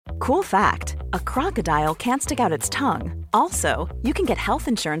Cool fact, a crocodile can't stick out its tongue. Also, you can get health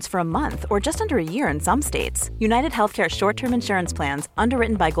insurance for a month or just under a year in some states. United Healthcare short-term insurance plans,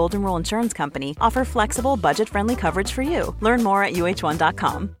 underwritten by Golden Rule Insurance Company, offer flexible, budget-friendly coverage for you. Learn more at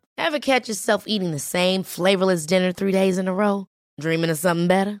uh1.com. Ever catch yourself eating the same flavorless dinner 3 days in a row? Dreaming of something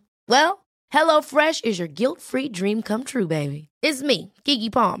better? Well, HelloFresh is your guilt-free dream come true, baby. It's me,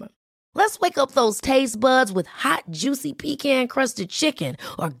 Keke Palmer. Let's wake up those taste buds with hot, juicy pecan-crusted chicken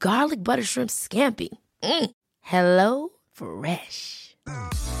or garlic butter shrimp scampi. Hello Fresh.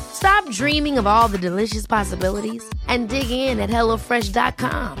 Stop dreaming of all the delicious possibilities and dig in at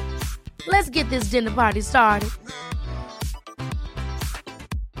HelloFresh.com. Let's get this dinner party started.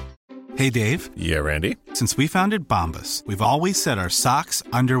 Hey, Dave. Yeah, Randy. Since we founded Bombas, we've always said our socks,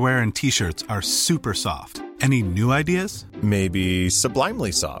 underwear, and T-shirts are super soft. Any new ideas? Maybe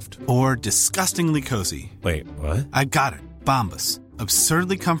sublimely soft. Or disgustingly cozy. Wait, what? I got it. Bombas.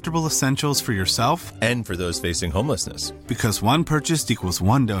 Absurdly comfortable essentials for yourself and for those facing homelessness. Because one purchased equals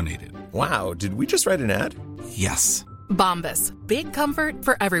one donated. Wow, did we just write an ad? Yes. Bombas. Big comfort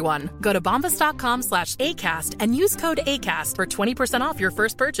for everyone. Go to bombas.com/ACAST and use code ACAST for 20% off your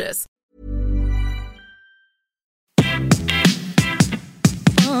first purchase.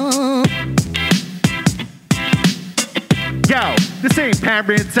 Yo, this ain't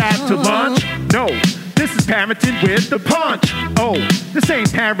parents out to lunch. No, this is parenting with the punch. Oh, this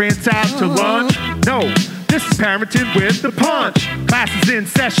ain't parents out to lunch. No, this is parenting with the punch. Class is in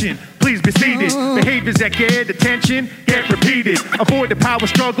session. Please be seated. Behaviors that get attention get repeated. Avoid the power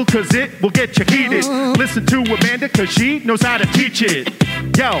struggle cause it will get you heated. Listen to Amanda cause she knows how to teach it.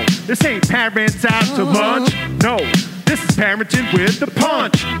 Yo, this ain't parents out to lunch. No, this is parenting with the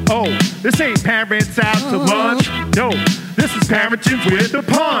punch. Oh, this ain't parents out to lunch. No, this is parenting with the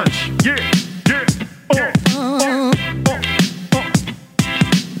punch. Yeah, yeah,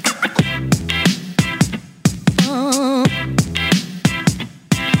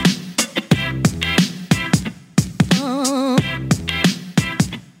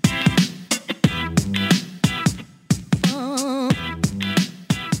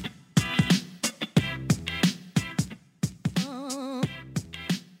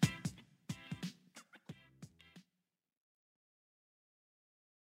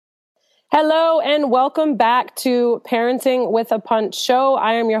 Hello and welcome back to Parenting with a Punch show.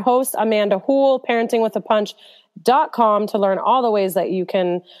 I am your host, Amanda Hool, parentingwithapunch.com to learn all the ways that you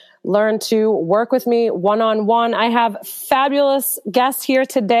can learn to work with me one-on-one. I have fabulous guests here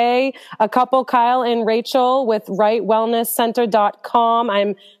today, a couple, Kyle and Rachel with rightwellnesscenter.com.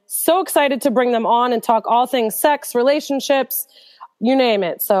 I'm so excited to bring them on and talk all things sex, relationships, you name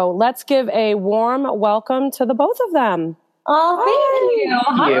it. So let's give a warm welcome to the both of them. Oh, thank you.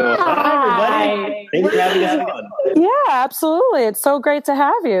 Hi, everybody. Thanks for having us on. Yeah, absolutely. It's so great to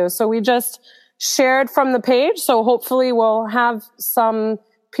have you. So we just shared from the page. So hopefully we'll have some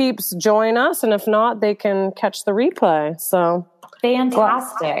peeps join us. And if not, they can catch the replay. So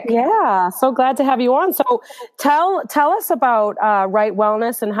fantastic. Yeah. So glad to have you on. So tell us about Right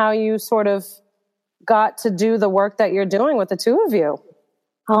Wellness and how you sort of got to do the work that you're doing with the two of you.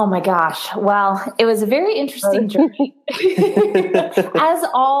 Oh my gosh. Well, it was a very interesting journey. As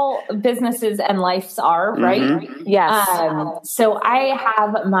all businesses and lives are, right? Mm-hmm. Yes. So I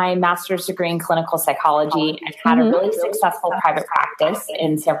have my master's degree in clinical psychology and had a really successful private practice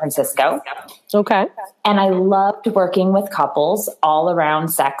in San Francisco. Okay. And I loved working with couples all around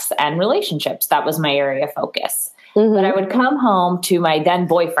sex and relationships. That was my area of focus. Mm-hmm. But I would come home to my then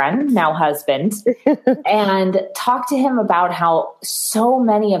boyfriend, now husband, and talk to him about how so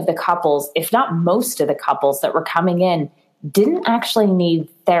many of the couples, if not most of the couples that were coming in, didn't actually need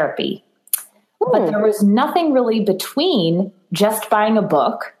therapy. But there was nothing really between just buying a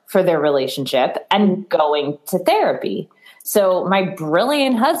book for their relationship and going to therapy. So my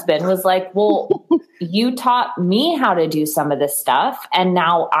brilliant husband was like, well, you taught me how to do some of this stuff, and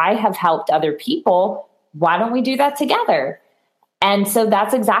now I have helped other people. Why don't we do that together? And so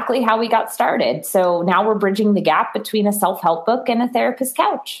that's exactly how we got started. So now we're bridging the gap between a self-help book and a therapist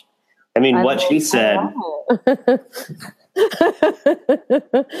couch. I mean, what she said.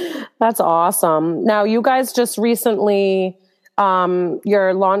 That's awesome. Now, you guys just recently,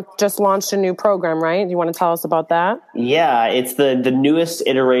 just launched a new program, right? You want to tell us about that? Yeah, it's the newest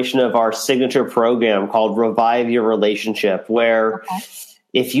iteration of our signature program called Revive Your Relationship, where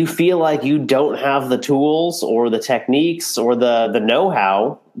if you feel like you don't have the tools or the techniques or the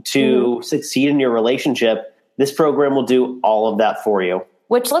know-how to succeed in your relationship, this program will do all of that for you.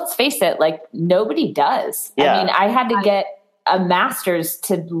 Which, let's face it, like nobody does. Yeah. I mean, I had to get a master's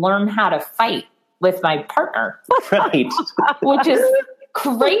to learn how to fight with my partner. Right. Which is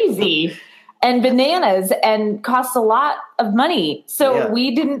crazy and bananas and costs a lot of money. So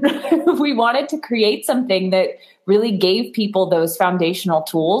we wanted to create something that really gave people those foundational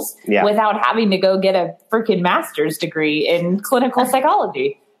tools without having to go get a freaking master's degree in clinical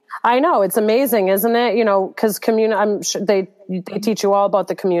psychology. I know, it's amazing, isn't it? You know, because I'm sure they teach you all about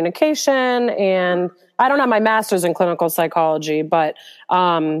the communication, and I don't have my master's in clinical psychology, but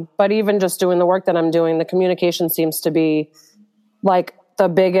even just doing the work that I'm doing, the communication seems to be like the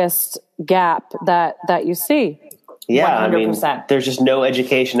biggest gap that you see. Yeah, 100%. I mean, there's just no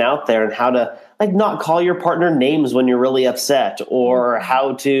education out there on how to not call your partner names when you're really upset, or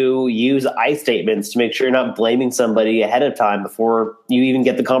how to use I statements to make sure you're not blaming somebody ahead of time before you even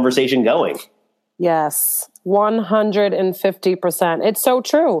get the conversation going. Yes, 150%. It's so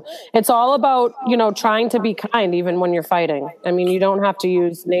true. It's all about, trying to be kind even when you're fighting. I mean, you don't have to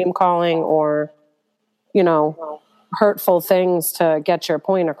use name calling or, hurtful things to get your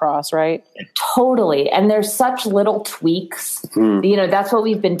point across, right? Totally. And there's such little tweaks. That's what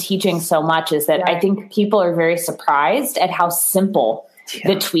we've been teaching so much, is that I think people are very surprised at how simple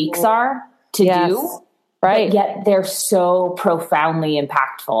the tweaks are to do. Right. But yet they're so profoundly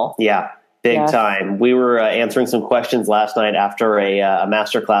impactful. Yeah, big time. We were answering some questions last night after a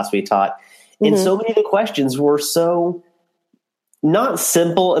master class we taught. And so many of the questions were so not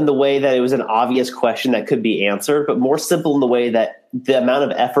simple in the way that it was an obvious question that could be answered, but more simple in the way that the amount of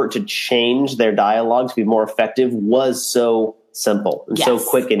effort to change their dialogue to be more effective was so simple and so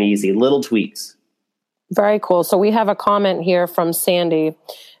quick and easy. Little tweaks. Very cool. So we have a comment here from Sandy.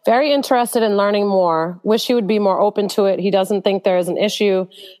 Very interested in learning more. Wish he would be more open to it. He doesn't think there is an issue.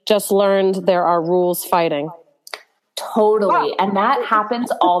 Just learned there are rules fighting. Totally. And that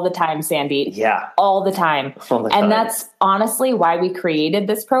happens all the time, Sandy. Yeah. All the time. And that's honestly why we created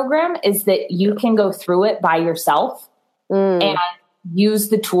this program, is that you can go through it by yourself and use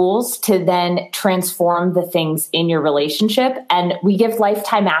the tools to then transform the things in your relationship. And we give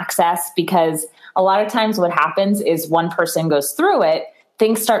lifetime access, because a lot of times what happens is one person goes through it,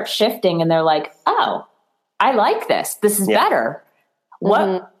 things start shifting, and they're like, oh, I like this. This is better.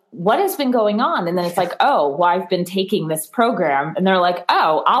 What has been going on? And then it's like, oh, well, I've been taking this program. And they're like,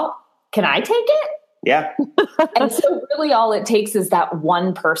 oh, can I take it? Yeah. And so really all it takes is that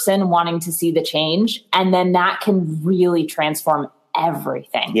one person wanting to see the change. And then that can really transform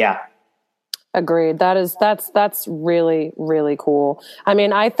everything. Yeah. Agreed. That's really, really cool. I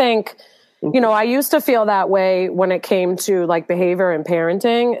mean, I think, I used to feel that way when it came to like behavior and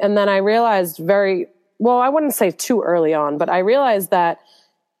parenting. And then I realized I wouldn't say too early on, but I realized that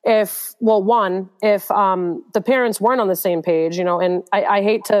if the parents weren't on the same page, and I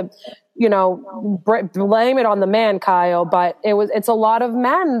hate to, blame it on the man, Kyle, but it's a lot of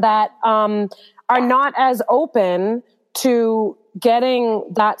men that are not as open to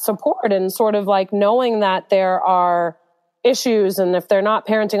getting that support and sort of like knowing that there are issues, and if they're not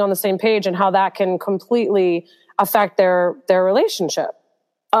parenting on the same page, and how that can completely affect their relationship.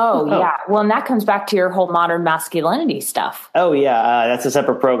 Oh, yeah. Well, and that comes back to your whole modern masculinity stuff. Oh, yeah. That's a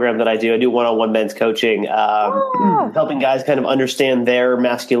separate program that I do. I do one-on-one men's coaching, helping guys kind of understand their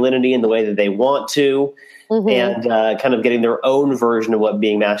masculinity in the way that they want to, and kind of getting their own version of what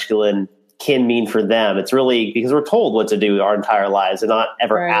being masculine can mean for them. It's really because we're told what to do our entire lives and not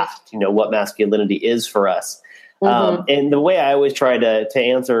ever asked, what masculinity is for us. And the way I always try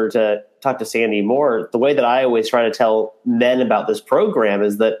to talk to Sandy more, the way that I always try to tell men about this program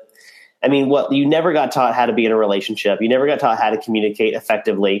is that, you never got taught how to be in a relationship. You never got taught how to communicate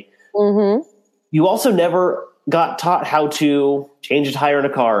effectively. You also never got taught how to change a tire in a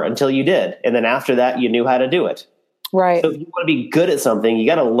car until you did. And then after that, you knew how to do it. Right. So if you want to be good at something, you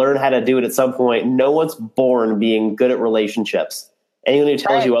got to learn how to do it at some point. No one's born being good at relationships. Anyone who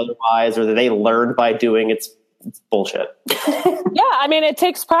tells you otherwise, or that they learned by doing, it's bullshit. Yeah, I mean, it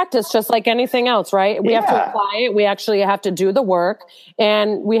takes practice just like anything else, right? We have to apply it. We actually have to do the work,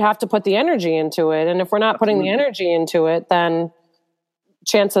 and we have to put the energy into it. And if we're not putting the energy into it, then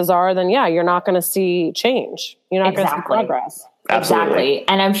chances are, you're not going to see change. You're not going to see progress. Absolutely. Exactly.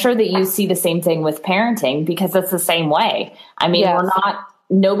 And I'm sure that you see the same thing with parenting, because it's the same way. I mean,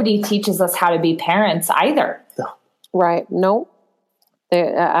 nobody teaches us how to be parents either. Right. Nope.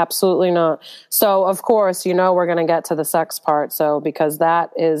 Absolutely not. So, of course, we're going to get to the sex part. So, because that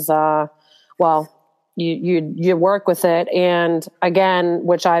is, you work with it. And again,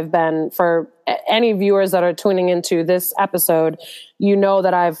 which I've been, for any viewers that are tuning into this episode,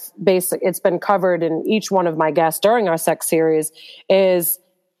 that it's been covered in each one of my guests during our sex series, is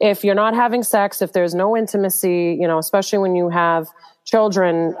if you're not having sex, if there's no intimacy, especially when you have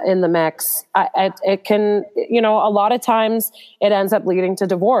children in the mix, it can, a lot of times it ends up leading to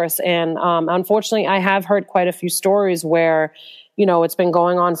divorce. And unfortunately, I have heard quite a few stories where, it's been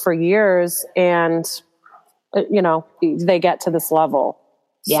going on for years and, they get to this level.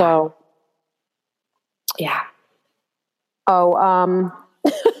 Yeah. So, yeah. Oh,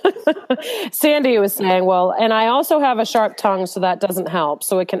 Sandy was saying, well, and I also have a sharp tongue, so that doesn't help.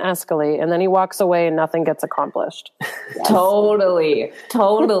 So it can escalate. And then he walks away and nothing gets accomplished. Yes. Totally.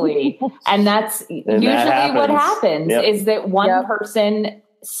 And that's usually what happens is that one person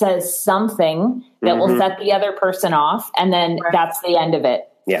says something that will set the other person off. And then that's the end of it.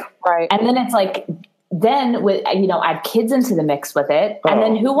 Yeah. Right. And then it's like, then with, add kids into the mix with it. And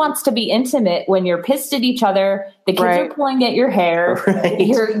then who wants to be intimate when you're pissed at each other? The kids are pulling at your hair.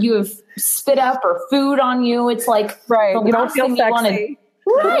 You have spit up or food on you. It's like, you don't feel sexy.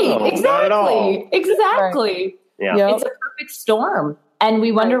 Right. Exactly. Right. Yeah. Yep. It's a perfect storm. And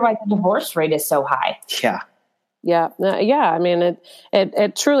we wonder why the divorce rate is so high. Yeah. Yeah. I mean,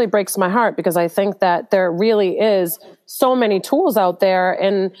 it truly breaks my heart because I think that there really is so many tools out there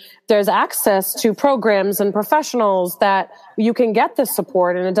and there's access to programs and professionals that you can get this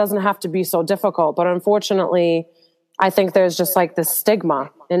support and it doesn't have to be so difficult. But unfortunately, I think there's just like this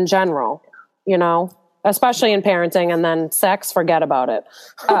stigma in general, especially in parenting, and then sex, forget about it.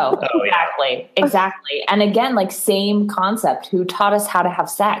 Exactly. And again, like same concept. Who taught us how to have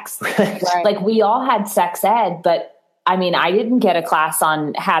sex? Right. Like we all had sex ed, but I mean, I didn't get a class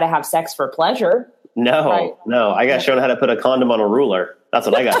on how to have sex for pleasure. No. I got shown how to put a condom on a ruler. That's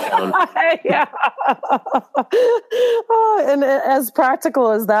what I got shown. Yeah. And as practical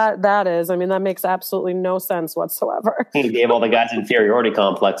as that is, I mean, that makes absolutely no sense whatsoever. He gave all the guys inferiority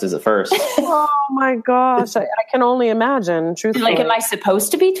complexes at first. Oh my gosh. I can only imagine, truthfully. Like, am I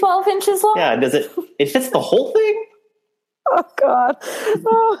supposed to be 12 inches long? Yeah. It fits the whole thing? Oh God.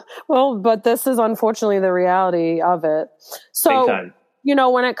 Well, but this is unfortunately the reality of it. So,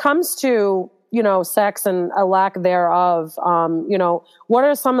 when it comes to, sex and a lack thereof, what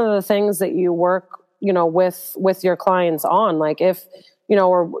are some of the things that you work, with your clients on? Like if,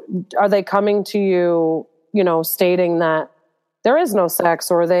 or are they coming to you, stating that there is no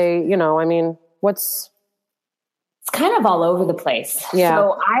sex, or they, it's kind of all over the place. Yeah.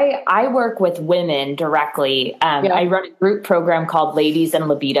 So I work with women directly. I run a group program called Ladies and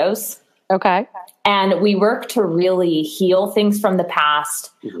Libidos. Okay. And we work to really heal things from the past,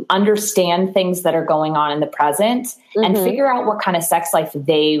 understand things that are going on in the present, and figure out what kind of sex life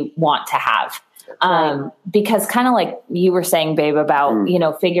they want to have. Because kind of like you were saying, babe, about,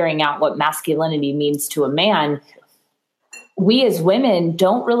 figuring out what masculinity means to a man, we as women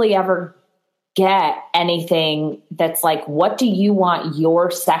don't really ever get anything that's like, what do you want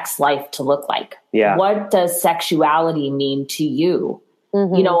your sex life to look like? Yeah. What does sexuality mean to you? A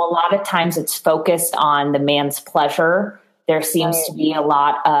lot of times it's focused on the man's pleasure. There seems to be a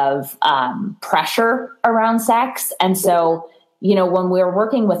lot of pressure around sex. And so, when we're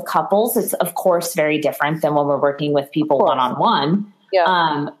working with couples, it's of course very different than when we're working with people one-on-one.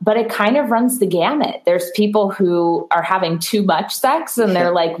 Yeah. But it kind of runs the gamut. There's people who are having too much sex and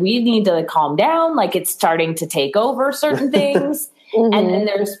they're like, we need to calm down. Like it's starting to take over certain things. And then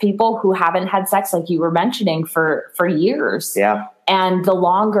there's people who haven't had sex, like you were mentioning, for years. Yeah. And the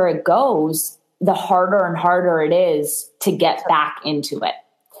longer it goes, the harder and harder it is to get back into it.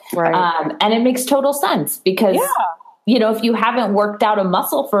 Right. And it makes total sense because, if you haven't worked out a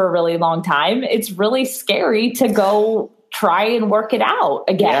muscle for a really long time, it's really scary to go try and work it out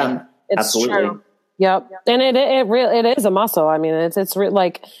again. Yeah, it's absolutely. True. Yep. And it is a muscle. I mean, it's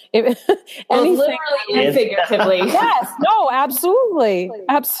like anything, literally and figuratively. Yes. No, absolutely.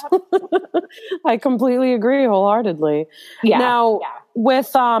 Absolutely. I completely agree wholeheartedly. Yeah. Now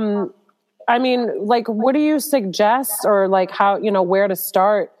with, like, what do you suggest, or like how, where to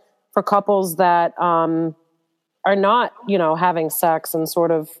start for couples that, are not, having sex and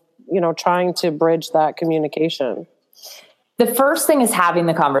sort of, trying to bridge that communication? The first thing is having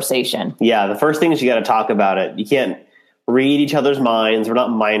the conversation. Yeah, the first thing is you got to talk about it. You can't read each other's minds. We're not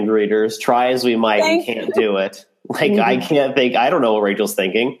mind readers. Try as we might, we can't do it. Like, I can't think. I don't know what Rachel's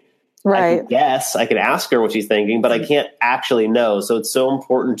thinking. Right. I can guess. I can ask her what she's thinking, but I can't actually know. So it's so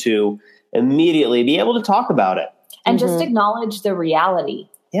important to immediately be able to talk about it. And just acknowledge the reality.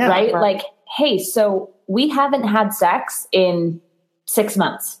 Yeah, right? Like, hey, so we haven't had sex in 6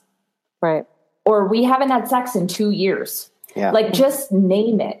 months. Right. Or we haven't had sex in 2 years. Yeah. Like, just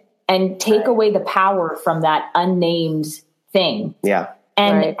name it and take away the power from that unnamed thing. Yeah.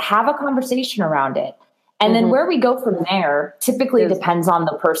 And have a conversation around it. And then where we go from there typically depends on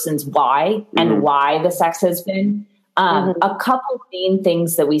the person's why and why the sex has been. A couple main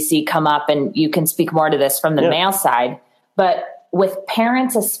things that we see come up, and you can speak more to this from the male side, but with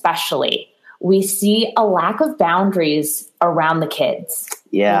parents especially, we see a lack of boundaries around the kids.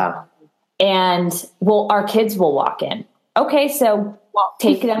 Yeah. And our kids will walk in. Okay, so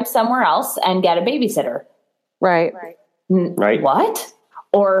take them somewhere else and get a babysitter. Right. Right. What?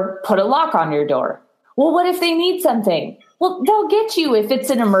 Or put a lock on your door. Well, what if they need something? Well, they'll get you if it's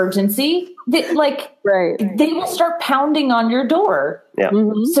an emergency. They will start pounding on your door. Yeah.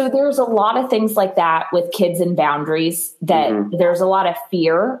 So there's a lot of things like that with kids and boundaries that there's a lot of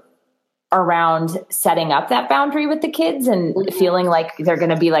fear around setting up that boundary with the kids and feeling like they're going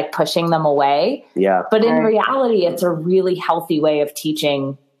to be like pushing them away. Yeah. But in reality, it's a really healthy way of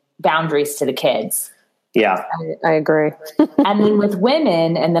teaching boundaries to the kids. Yeah. I agree. And then with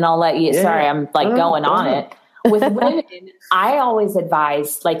women, and then I'll let you, sorry, I'm like going on it. With women, I always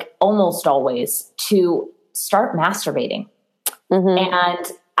advise, like almost always, to start masturbating.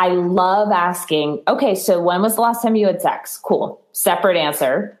 And I love asking, okay, so when was the last time you had sex? Cool. Separate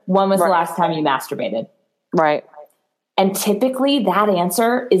answer. When was the last time you masturbated? Right. And typically that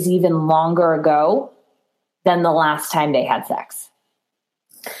answer is even longer ago than the last time they had sex.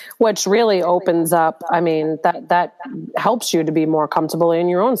 Which really opens up, I mean, that helps you to be more comfortable in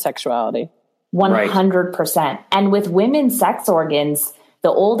your own sexuality. 100%. And with women's sex organs, the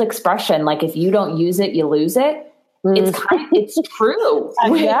old expression, like if you don't use it, you lose it. It's true.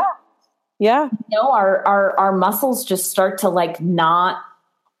 Yeah. Yeah. You know, our muscles just start to like not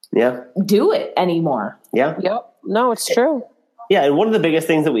do it anymore. Yeah. Yep. No, it's true. Yeah. And one of the biggest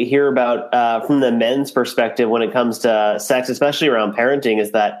things that we hear about from the men's perspective when it comes to sex, especially around parenting,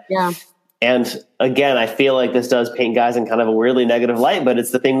 is that, and again, I feel like this does paint guys in kind of a weirdly negative light, but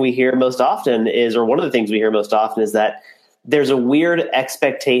it's the thing we hear most often or one of the things we hear most often is that there's a weird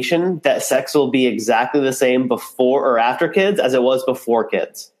expectation that sex will be exactly the same before or after kids as it was before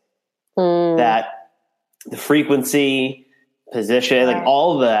kids. That the frequency, position, like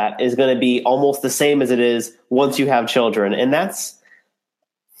all of that is going to be almost the same as it is once you have children. And that's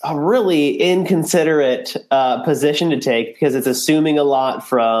a really inconsiderate position to take because it's assuming a lot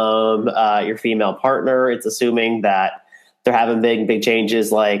from your female partner. It's assuming that they're having big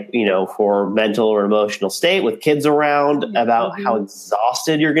changes, like, you know, for mental or emotional state with kids around, about how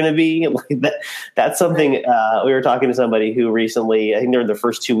exhausted you're going to be. Like that's something we were talking to somebody who recently, I think they're in the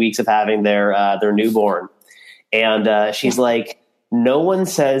first 2 weeks of having their newborn. And she's like, no one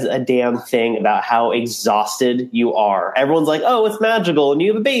says a damn thing about how exhausted you are. Everyone's like, oh, it's magical and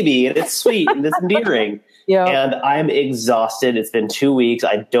you have a baby and it's sweet and it's endearing. And I'm exhausted. It's been 2 weeks.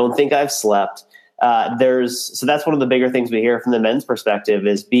 I don't think I've slept. So that's one of the bigger things we hear from the men's perspective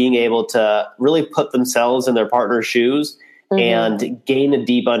is being able to really put themselves in their partner's shoes and gain a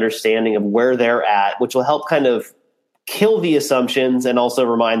deep understanding of where they're at, which will help kind of kill the assumptions and also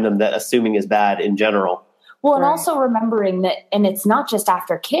remind them that assuming is bad in general. Well, and also remembering that, and it's not just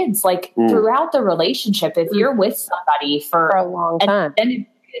after kids, like throughout the relationship, if you're with somebody for a long time,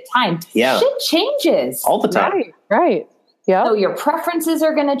 shit changes all the time. Right. Yeah. So your preferences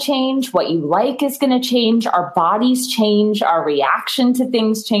are going to change. What you like is going to change. Our bodies change. Our reaction to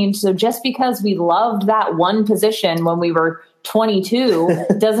things change. So just because we loved that one position when we were 22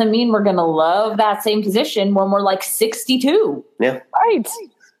 doesn't mean we're going to love that same position when we're like 62. Yeah. Right.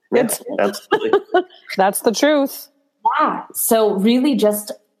 Yeah, absolutely. That's the truth. Yeah. So really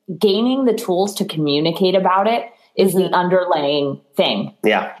just gaining the tools to communicate about it is the underlying thing.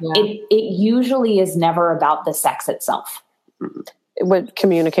 Yeah. It usually is never about the sex itself. With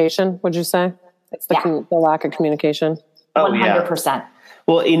communication, would you say? It's the lack of communication. 100%.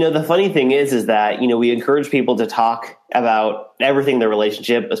 Well, you know, the funny thing is that, you know, we encourage people to talk about everything in their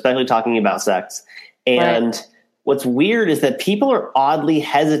relationship, especially talking about sex. And what's weird is that people are oddly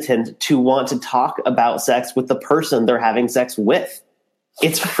hesitant to want to talk about sex with the person they're having sex with.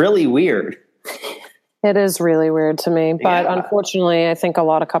 It's really weird. It is really weird to me, but unfortunately, I think a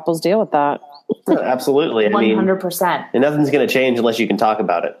lot of couples deal with that. Absolutely. 100%. And nothing's going to change unless you can talk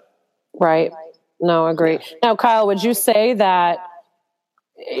about it. Right. No, agree. Now, Kyle, would you say that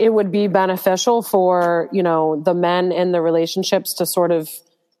it would be beneficial for, you know, the men in the relationships to sort of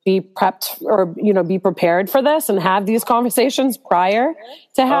be prepped or, you know, be prepared for this and have these conversations prior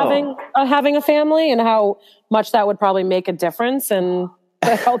to having a family, and how much that would probably make a difference in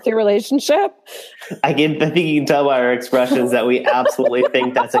a healthy relationship? I think you can tell by our expressions that we absolutely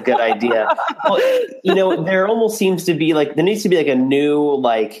think that's a good idea. Well, you know, there needs to be like a new,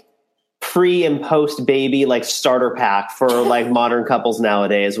 like, pre and post baby like starter pack for like modern couples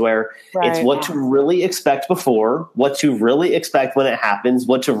nowadays, where it's what to really expect before, what to really expect when it happens,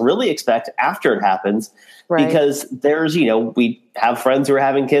 what to really expect after it happens. Right. Because there's, we have friends who are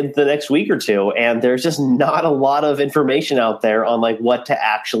having kids the next week or two, and there's just not a lot of information out there on like what to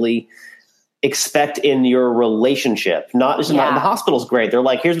actually expect in your relationship. Not just the hospital's great. They're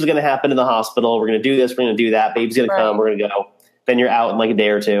like, here's what's going to happen in the hospital. We're going to do this. We're going to do that. Baby's going to come. We're going to go. Then you're out in like a day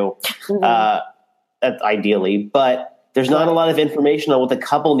or two, ideally. But there's not a lot of information on what the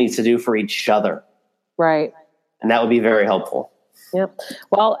couple needs to do for each other. Right. And that would be very helpful. Yep.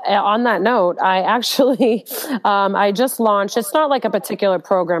 Well, on that note, I actually, I just launched, it's not like a particular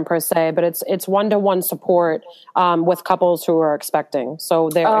program per se, but it's one-to-one support with couples who are expecting. So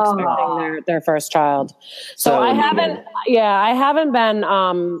they're expecting their first child. So I haven't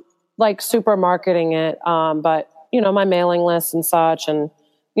been like super marketing it, but my mailing list and such, and,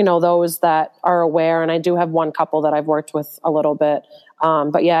 those that are aware. And I do have one couple that I've worked with a little bit.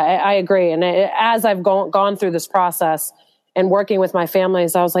 But yeah, I agree. And as I've gone through this process and working with my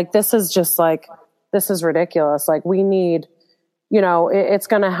families, I was like, this is ridiculous. Like we need, it's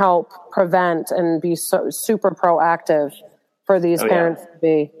going to help prevent and be so super proactive for these parents to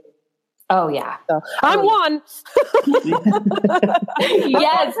be. Oh yeah. So, I'm one.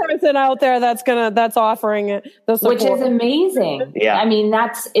 Yes. Person out there that's offering it. Which is amazing. Yeah. I mean,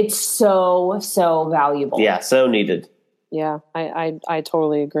 it's so valuable. Yeah. So needed. Yeah, I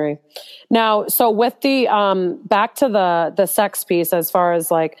totally agree. Now, so with the, back to the sex piece, as far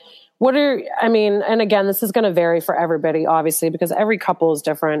as like, and again, this is going to vary for everybody, obviously, because every couple is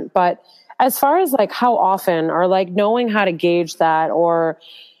different, but as far as like how often, or like knowing how to gauge that, or,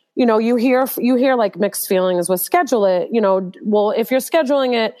 you hear like mixed feelings with schedule it, well, if you're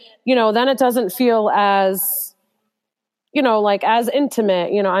scheduling it, then it doesn't feel as, like as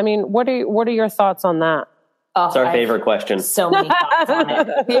intimate, what are your thoughts on that? It's our favorite question. So many thoughts on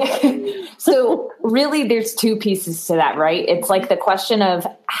it. So really there's two pieces to that, right? It's like the question of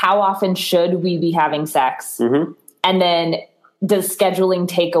how often should we be having sex? Mm-hmm. And then does scheduling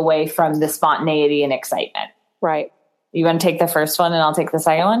take away from the spontaneity and excitement? Right. You want to take the first one and I'll take the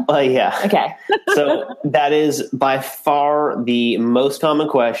second one? Yeah. Okay. So that is by far the most common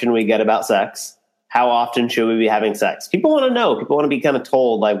question we get about sex. How often should we be having sex? People want to know. People want to be kind of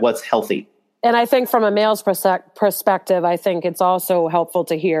told like what's healthy. And I think from a male's perspective, I think it's also helpful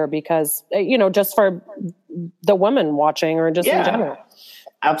to hear because, just for the women watching or just in general.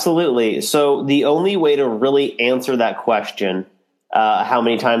 Absolutely. So the only way to really answer that question, how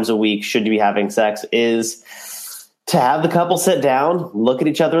many times a week should you be having sex, is to have the couple sit down, look at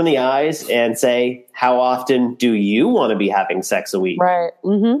each other in the eyes and say, how often do you want to be having sex a week? Right.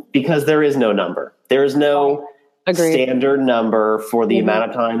 Mm-hmm. Because there is no number. There is no standard number for the amount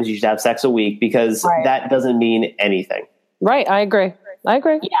of times you should have sex a week, because that doesn't mean anything. Right. I agree.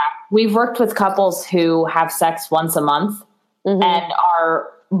 Yeah. We've worked with couples who have sex once a month and are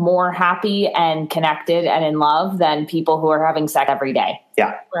more happy and connected and in love than people who are having sex every day.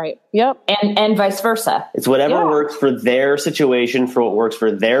 Yeah. Right. Yep. And vice versa. It's whatever works for their situation, for what works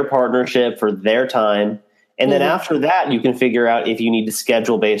for their partnership, for their time. And then after that, you can figure out if you need to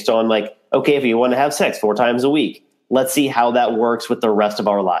schedule based on like, okay, if you want to have sex 4 times a week, let's see how that works with the rest of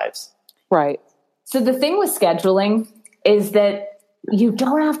our lives. Right. So the thing with scheduling is that you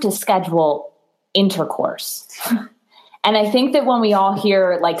don't have to schedule intercourse. And I think that when we all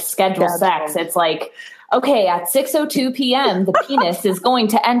hear like schedule sex, it's like, okay, at 6:02 p.m., the penis is going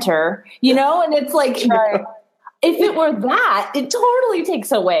to enter, and it's like, if it were that, it totally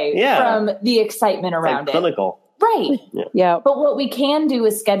takes away from the excitement around it. Clinical. Right. Yeah. But what we can do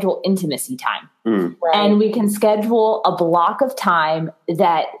is schedule intimacy time. Right. And we can schedule a block of time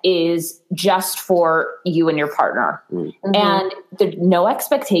that is just for you and your partner. Mm-hmm. And there's no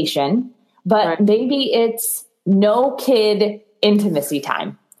expectation, but maybe it's no kid intimacy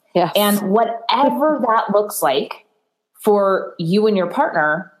time. Yes. And whatever that looks like for you and your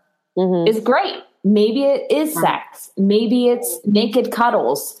partner is great. Maybe it is sex. Maybe it's naked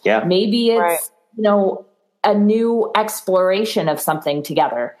cuddles. Yeah. Maybe it's, a new exploration of something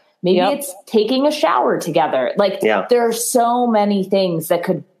together. Maybe it's taking a shower together. Like there are so many things that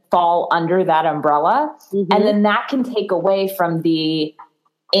could fall under that umbrella. Mm-hmm. And then that can take away from the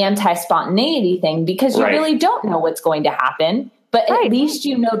anti-spontaneity thing, because you really don't know what's going to happen, but at least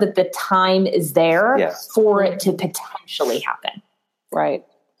you know that the time is there for it to potentially happen. Right.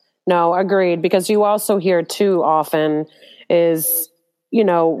 No, agreed. Because you also hear too often is,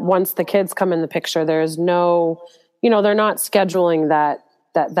 once the kids come in the picture, there's no, they're not scheduling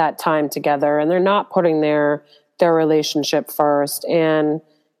that time together, and they're not putting their relationship first. And,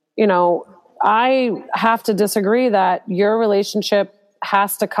 I have to disagree that your relationship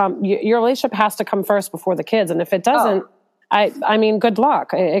has to come first before the kids. And if it doesn't, I mean, good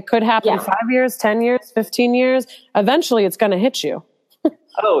luck. It could happen 5 years, 10 years, 15 years. Eventually it's going to hit you.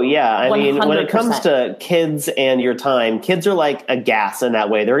 Oh, yeah. I mean, 100%. when it comes to kids and your time, kids are like a gas in that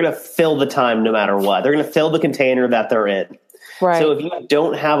way. They're going to fill the time no matter what. They're going to fill the container that they're in. Right. So if you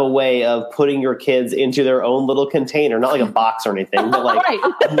don't have a way of putting your kids into their own little container, not like a box or anything, but like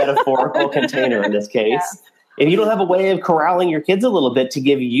a metaphorical container in this case, if you don't have a way of corralling your kids a little bit to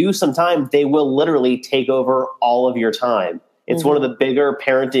give you some time, they will literally take over all of your time. It's one of the bigger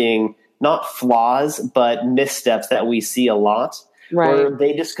parenting, not flaws, but missteps that we see a lot. Right. Where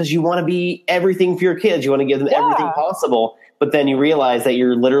they just, because you want to be everything for your kids, you want to give them everything possible, but then you realize that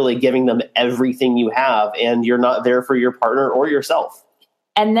you're literally giving them everything you have and you're not there for your partner or yourself.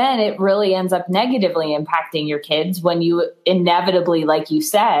 And then it really ends up negatively impacting your kids when you inevitably, like you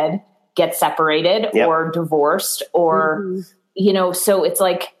said, get separated or divorced or, so it's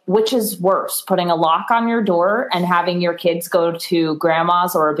like, which is worse, putting a lock on your door and having your kids go to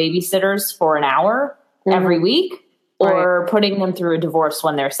grandma's or a babysitter's for an hour every week? Or putting them through a divorce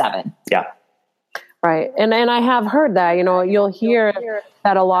when they're 7. Yeah. Right. And I have heard that, you'll hear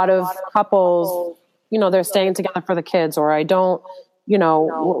that a lot of couples, they're staying together for the kids, or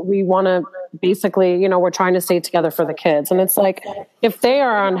we want to basically, we're trying to stay together for the kids. And it's like, if they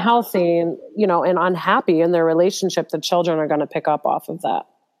are unhealthy and, and unhappy in their relationship, the children are going to pick up off of that.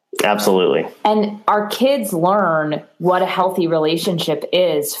 Absolutely. And our kids learn what a healthy relationship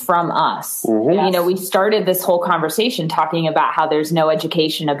is from us. Mm-hmm. We started this whole conversation talking about how there's no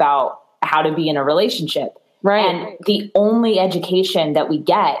education about how to be in a relationship. Right. And the only education that we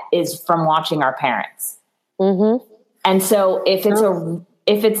get is from watching our parents. Mm-hmm. And so if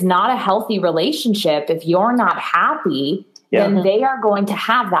it's not a healthy relationship, if you're not happy, then they are going to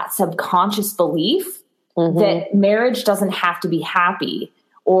have that subconscious belief that marriage doesn't have to be happy.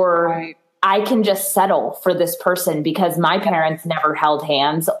 Or I can just settle for this person because my parents never held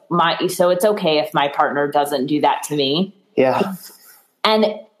hands. So it's okay if my partner doesn't do that to me. Yeah. And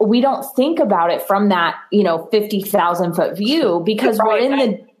we don't think about it from that, 50,000 foot view because we're in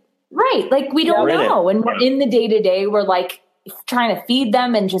the like we don't know. And we're in the day to day. We're like trying to feed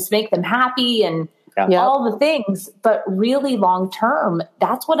them and just make them happy and all the things. But really long term,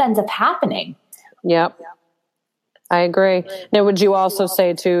 that's what ends up happening. Yep. I agree. Now, would you also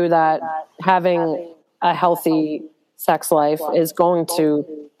say too that having a healthy sex life is going to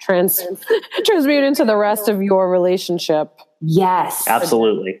transmute into the rest of your relationship? Yes.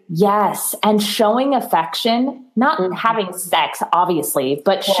 Absolutely. Yes. And showing affection, not having sex, obviously,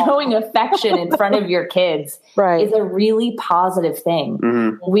 but showing affection in front of your kids is a really positive thing.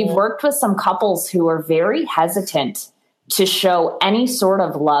 Mm-hmm. We've worked with some couples who are very hesitant to show any sort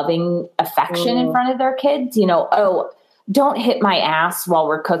of loving affection in front of their kids. Don't hit my ass while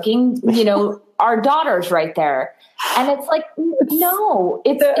we're cooking. Our daughter's right there. And it's like, no,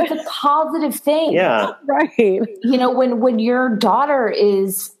 it's a positive thing. Yeah. Right. When your daughter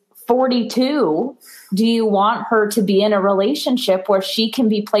is 42, do you want her to be in a relationship where she can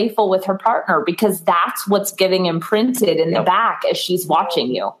be playful with her partner? Because that's what's getting imprinted in the back as she's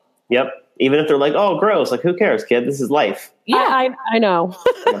watching you. Yep. Even if they're like, oh, gross, like, who cares, kid? This is life. Yeah, I know.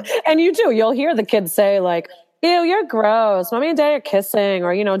 And you do. You'll hear the kids say, like, ew, you're gross. Mommy and Daddy are kissing.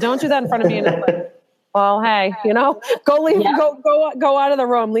 Or, don't do that in front of me. And I'm like, well, hey, go leave, go out of the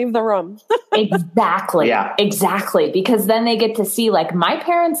room, leave the room. Exactly. Yeah. Exactly. Because then they get to see, like, my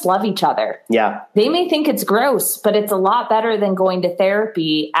parents love each other. Yeah. They may think it's gross, but it's a lot better than going to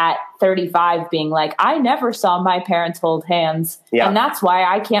therapy at 35 being like, I never saw my parents hold hands. Yeah. And that's why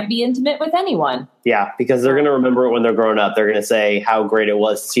I can't be intimate with anyone. Yeah. Because they're going to remember it when they're grown up. They're going to say how great it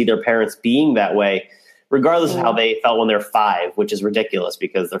was to see their parents being that way, regardless of how they felt when they're 5, which is ridiculous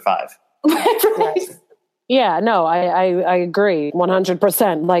because they're 5. Right. Yeah, no, I agree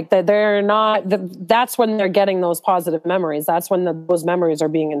 100%. Like they're not, that's when they're getting those positive memories. That's when those memories are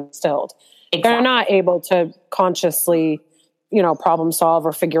being instilled. Exactly. They're not able to consciously, problem solve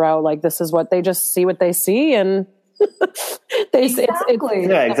or figure out like, this is what they just see what they see. And it's exactly.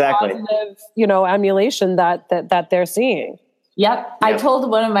 Positive, emulation that they're seeing. Yep. I told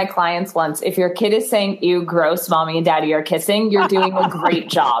one of my clients once, if your kid is saying, ew, gross, mommy and daddy are kissing, you're doing a great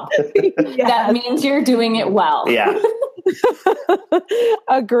job. Yes. That means you're doing it well. Yeah.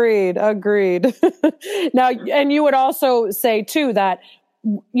 Agreed. Now, and you would also say too that,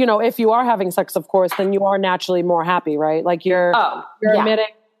 if you are having sex, of course, then you are naturally more happy, right? Like you're admitting.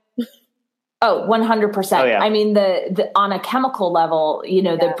 Oh, 100%. Oh, yeah. I mean, the on a chemical level,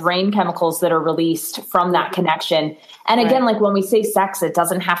 the brain chemicals that are released from that connection. And again, like when we say sex, it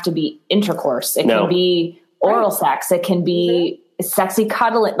doesn't have to be intercourse. It can be oral sex. It can be sexy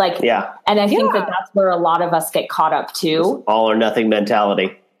cuddling. And I think that that's where a lot of us get caught up too. All or nothing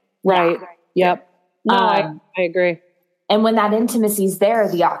mentality. Right. Yep. No, I agree. And when that intimacy is there,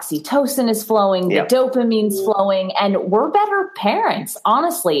 the oxytocin is flowing, the dopamine's flowing, and we're better parents,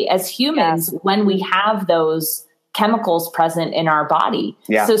 honestly, as humans, when we have those chemicals present in our body.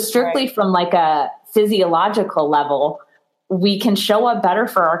 Yeah. So strictly from like a physiological level, we can show up better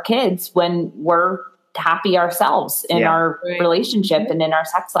for our kids when we're happy ourselves in our relationship and in our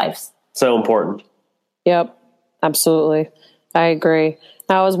sex lives. So important. Yep. Absolutely. I agree.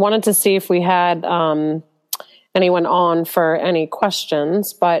 I wanted to see if we had, anyone on for any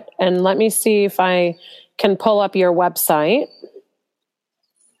questions, and let me see if I can pull up your website.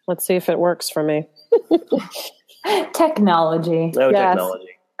 Let's see if it works for me. Technology. Oh, yes. Technology.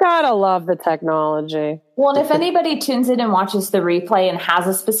 Gotta love the technology. Well, and if anybody tunes in and watches the replay and has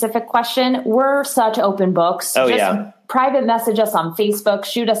a specific question, we're such open books. Private message us on Facebook,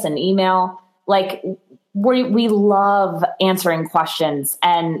 shoot us an email. We love answering questions,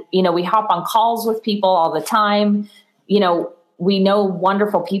 and, we hop on calls with people all the time. We know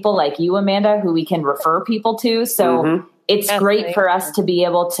wonderful people like you, Amanda, who we can refer people to. So it's great for us to be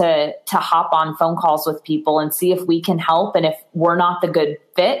able to hop on phone calls with people and see if we can help. And if we're not the good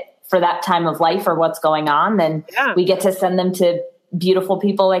fit for that time of life or what's going on, then we get to send them to beautiful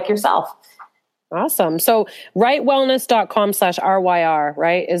people like yourself. Awesome. So rightwellness.com/RYR,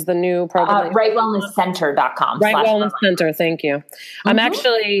 right, is the new program. Rightwellnesscenter.com. Right Wellness Center. Thank you. I'm going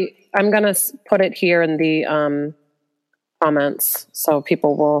to put it here in the comments so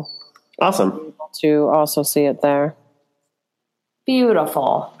people will be able to also see it there.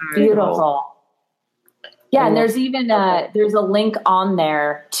 Beautiful. Beautiful. Yeah. And there's even there's a link on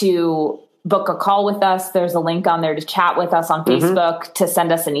there to book a call with us. There's a link on there to chat with us on Facebook, to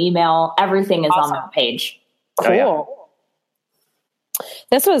send us an email. Everything is on that page. Cool.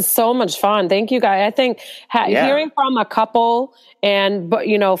 This was so much fun. Thank you, guys. I think hearing from a couple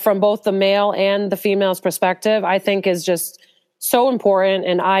from both the male and the female's perspective, I think is just so important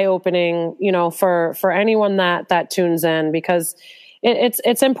and eye-opening, for anyone that tunes in, because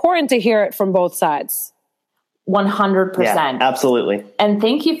it's important to hear it from both sides. 100%. Yeah, absolutely. And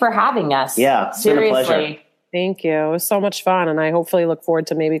thank you for having us. Yeah, seriously. It's been a pleasure. Thank you. It was so much fun, and I hopefully look forward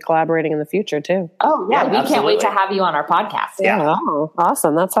to maybe collaborating in the future too. Oh yeah, we can't wait to have you on our podcast. Yeah. Oh,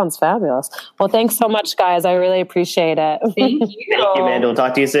 awesome. That sounds fabulous. Well, thanks so much, guys. I really appreciate it. Thank you. Thank you, Amanda. We'll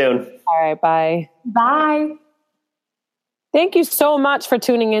talk to you soon. All right. Bye. Bye. Thank you so much for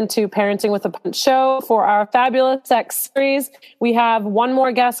tuning into Parenting with a Punch show for our fabulous sex series. We have one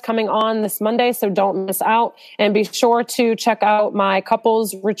more guest coming on this Monday, so don't miss out. And be sure to check out my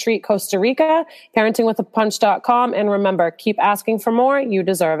couples retreat, Costa Rica, parentingwithapunch.com. And remember, keep asking for more. You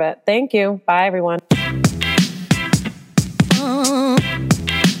deserve it. Thank you. Bye, everyone.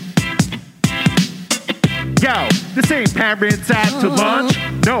 Yo, this ain't parents out to lunch.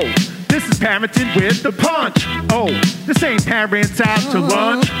 No, this is parenting with the punch. Oh, this ain't parents out to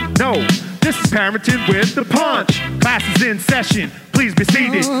lunch. No, this is parenting with the punch. Class is in session. Please be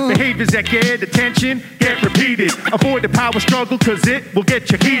seated. Behaviors that get attention get repeated. Avoid the power struggle, cause it will get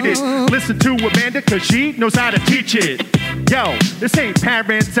you heated. Listen to Amanda, cause she knows how to teach it. Yo, this ain't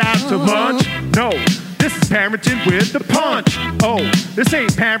parents out to lunch. No, this is parenting with the punch. Oh, this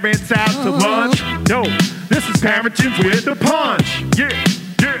ain't parents out to lunch. No, this is parenting with the punch. Yeah,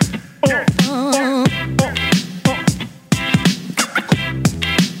 yeah,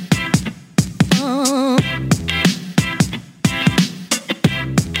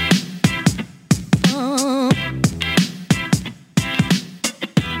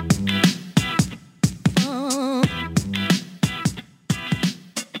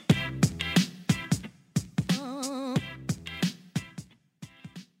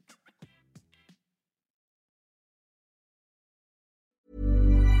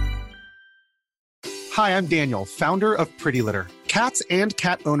 Hi, I'm Daniel, founder of Pretty Litter. Cats and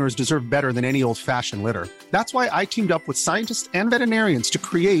cat owners deserve better than any old-fashioned litter. That's why I teamed up with scientists and veterinarians to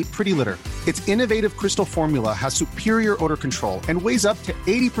create Pretty Litter. Its innovative crystal formula has superior odor control and weighs up to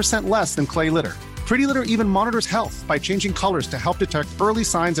 80% less than clay litter. Pretty Litter even monitors health by changing colors to help detect early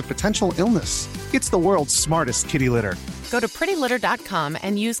signs of potential illness. It's the world's smartest kitty litter. Go to prettylitter.com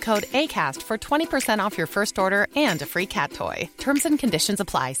and use code ACAST for 20% off your first order and a free cat toy. Terms and conditions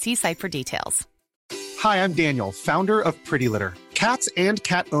apply. See site for details. Hi, I'm Daniel, founder of Pretty Litter. Cats and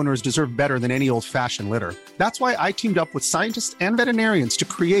cat owners deserve better than any old-fashioned litter. That's why I teamed up with scientists and veterinarians to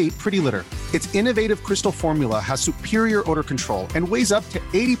create Pretty Litter. Its innovative crystal formula has superior odor control and weighs up to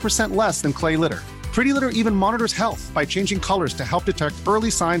 80% less than clay litter. Pretty Litter even monitors health by changing colors to help detect early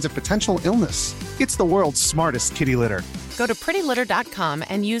signs of potential illness. It's the world's smartest kitty litter. Go to prettylitter.com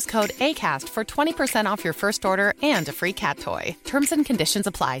and use code ACAST for 20% off your first order and a free cat toy. Terms and conditions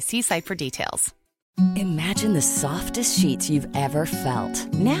apply. See site for details. Imagine the softest sheets you've ever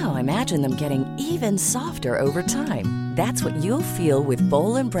felt. Now imagine them getting even softer over time. That's what you'll feel with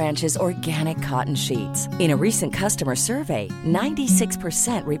Boll & Branch's organic cotton sheets. In a recent customer survey,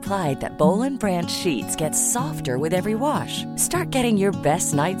 96% replied that Boll & Branch sheets get softer with every wash. Start getting your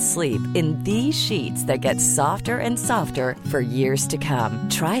best night's sleep in these sheets that get softer and softer for years to come.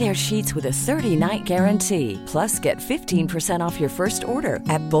 Try their sheets with a 30-night guarantee. Plus, get 15% off your first order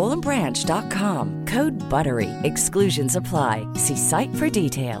at bollandbranch.com. Code BUTTERY. Exclusions apply. See site for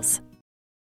details.